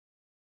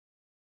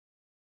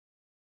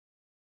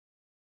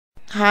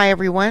Hi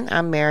everyone,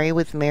 I'm Mary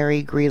with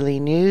Mary Greeley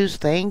News.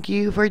 Thank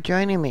you for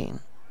joining me.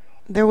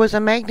 There was a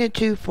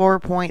magnitude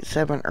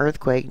 4.7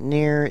 earthquake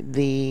near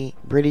the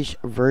British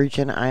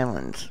Virgin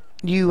Islands.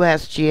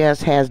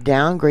 USGS has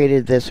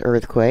downgraded this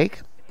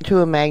earthquake to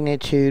a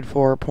magnitude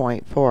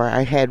 4.4.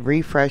 I had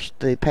refreshed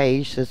the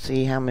page to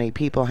see how many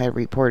people had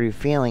reported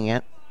feeling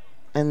it,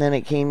 and then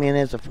it came in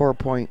as a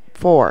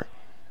 4.4.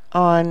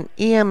 On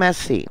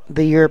EMSC,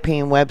 the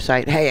European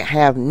website, I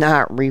have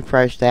not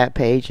refreshed that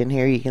page, and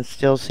here you can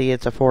still see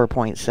it's a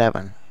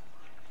 4.7.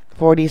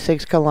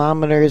 46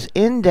 kilometers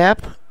in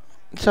depth,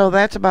 so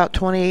that's about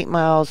 28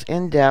 miles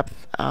in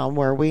depth,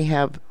 where we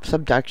have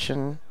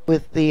subduction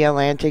with the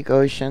Atlantic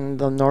Ocean,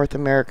 the North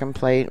American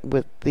plate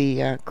with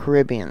the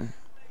Caribbean.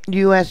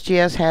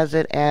 USGS has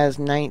it as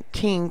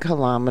 19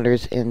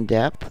 kilometers in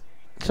depth,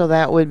 so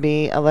that would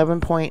be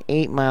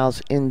 11.8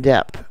 miles in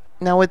depth.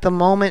 Now with the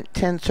moment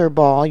tensor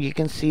ball, you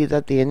can see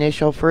that the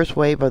initial first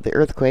wave of the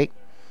earthquake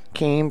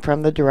came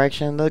from the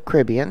direction of the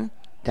Caribbean,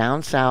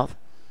 down south.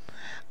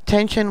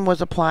 Tension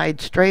was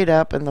applied straight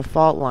up and the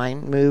fault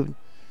line moved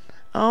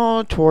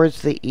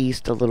towards the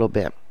east a little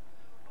bit.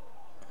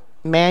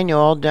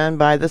 Manual done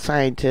by the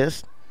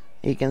scientists.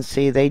 You can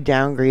see they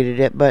downgraded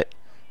it, but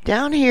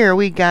down here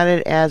we got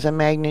it as a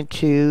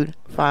magnitude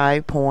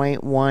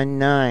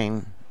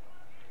 5.19.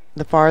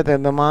 The farther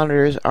the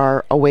monitors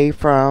are away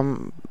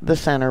from the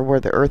center where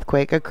the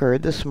earthquake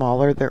occurred, the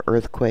smaller the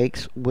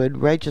earthquakes would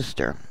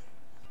register.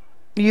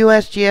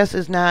 USGS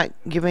is not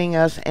giving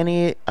us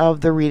any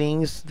of the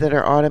readings that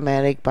are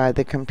automatic by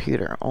the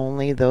computer,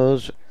 only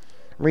those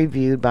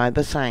reviewed by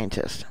the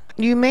scientists.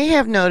 You may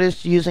have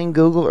noticed using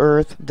Google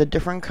Earth the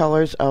different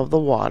colors of the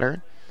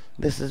water.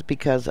 This is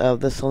because of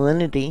the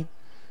salinity,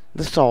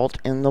 the salt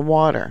in the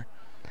water.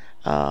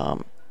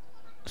 Salt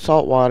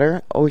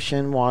water,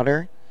 ocean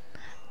water,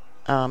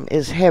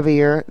 is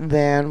heavier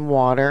than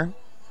water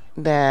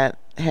that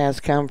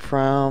has come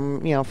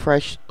from,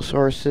 fresh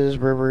sources,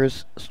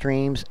 rivers,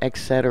 streams,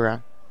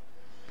 etc.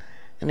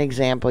 An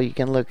example, you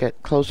can look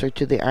at closer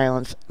to the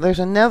islands. There's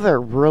another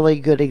really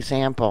good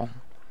example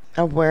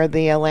of where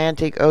the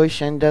Atlantic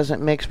Ocean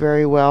doesn't mix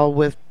very well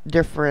with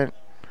different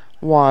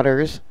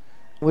waters,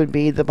 would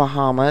be the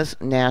Bahamas,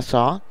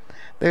 Nassau.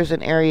 There's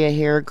an area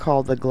here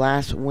called the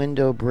Glass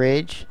Window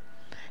Bridge.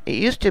 It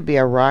used to be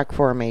a rock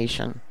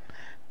formation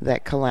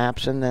that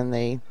collapsed, and then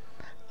they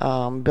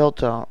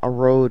built a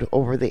road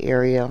over the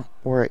area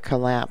where it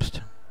collapsed.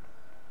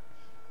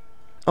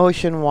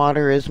 Ocean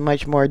water is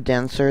much more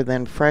denser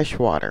than fresh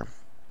water,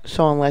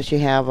 so unless you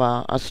have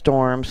a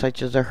storm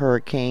such as a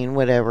hurricane,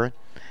 whatever,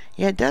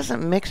 it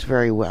doesn't mix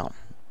very well.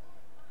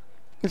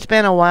 It's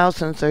been a while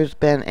since there's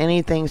been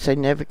anything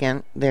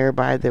significant there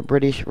by the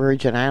British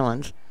Virgin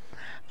Islands.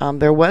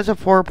 There was a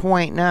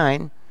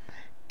 4.9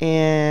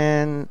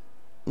 in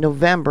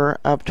November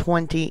of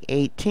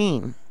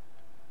 2018.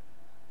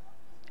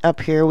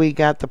 Up here we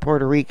got the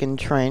Puerto Rican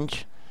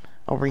Trench.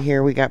 Over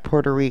here we got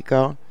Puerto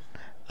Rico.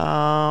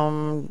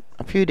 A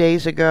few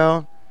days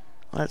ago,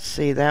 let's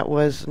see, that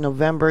was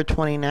November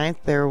 29th,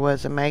 there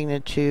was a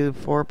magnitude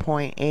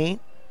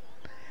 4.8.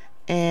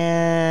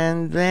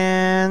 And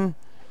then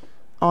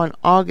on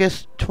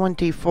August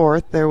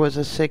 24th, there was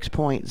a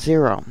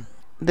 6.0.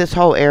 This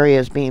whole area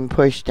is being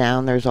pushed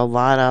down. There's a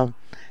lot of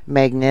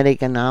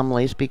magnetic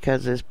anomalies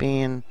because it's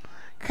being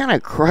kind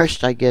of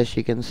crushed, I guess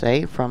you can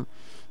say, from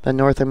the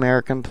North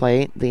American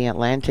plate, the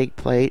Atlantic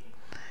plate,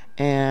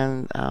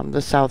 and the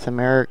South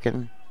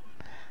American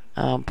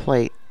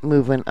plate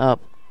moving up,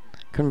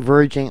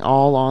 converging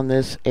all on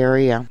this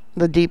area.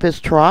 The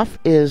deepest trough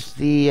is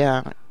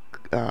the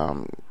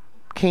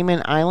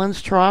Cayman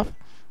Islands trough.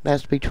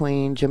 That's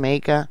between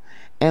Jamaica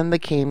and the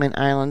Cayman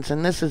Islands,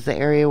 and this is the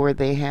area where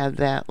they had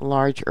that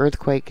large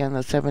earthquake in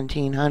the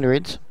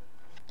 1700s.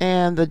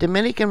 And the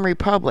Dominican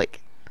Republic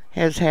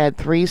has had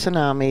 3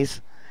 tsunamis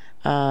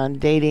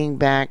dating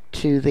back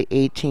to the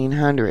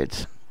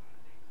 1800s.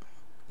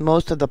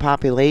 Most of the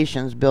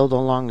populations build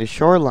along the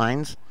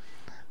shorelines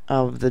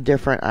of the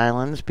different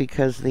islands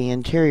because the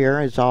interior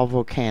is all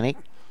volcanic.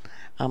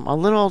 A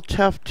little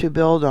tough to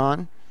build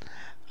on,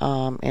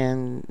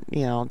 and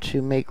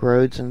to make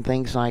roads and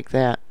things like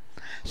that.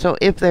 So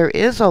if there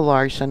is a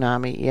large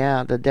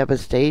tsunami, the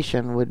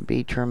devastation would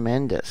be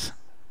tremendous.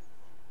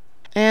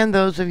 And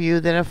those of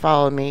you that have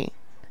followed me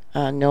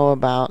know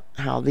about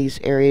how these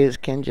areas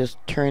can just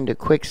turn to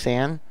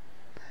quicksand.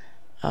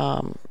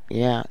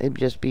 It'd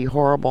just be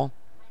horrible.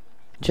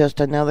 Just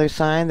another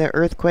sign that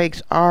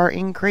earthquakes are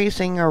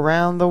increasing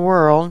around the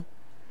world.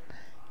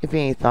 If you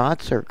have any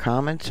thoughts or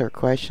comments or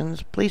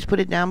questions, please put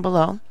it down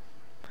below.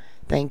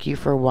 Thank you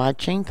for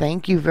watching.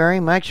 Thank you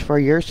very much for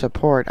your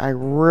support. I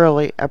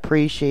really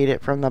appreciate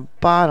it from the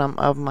bottom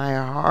of my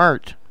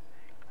heart.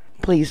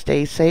 Please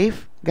stay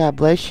safe. God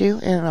bless you,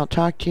 and I'll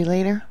talk to you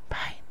later.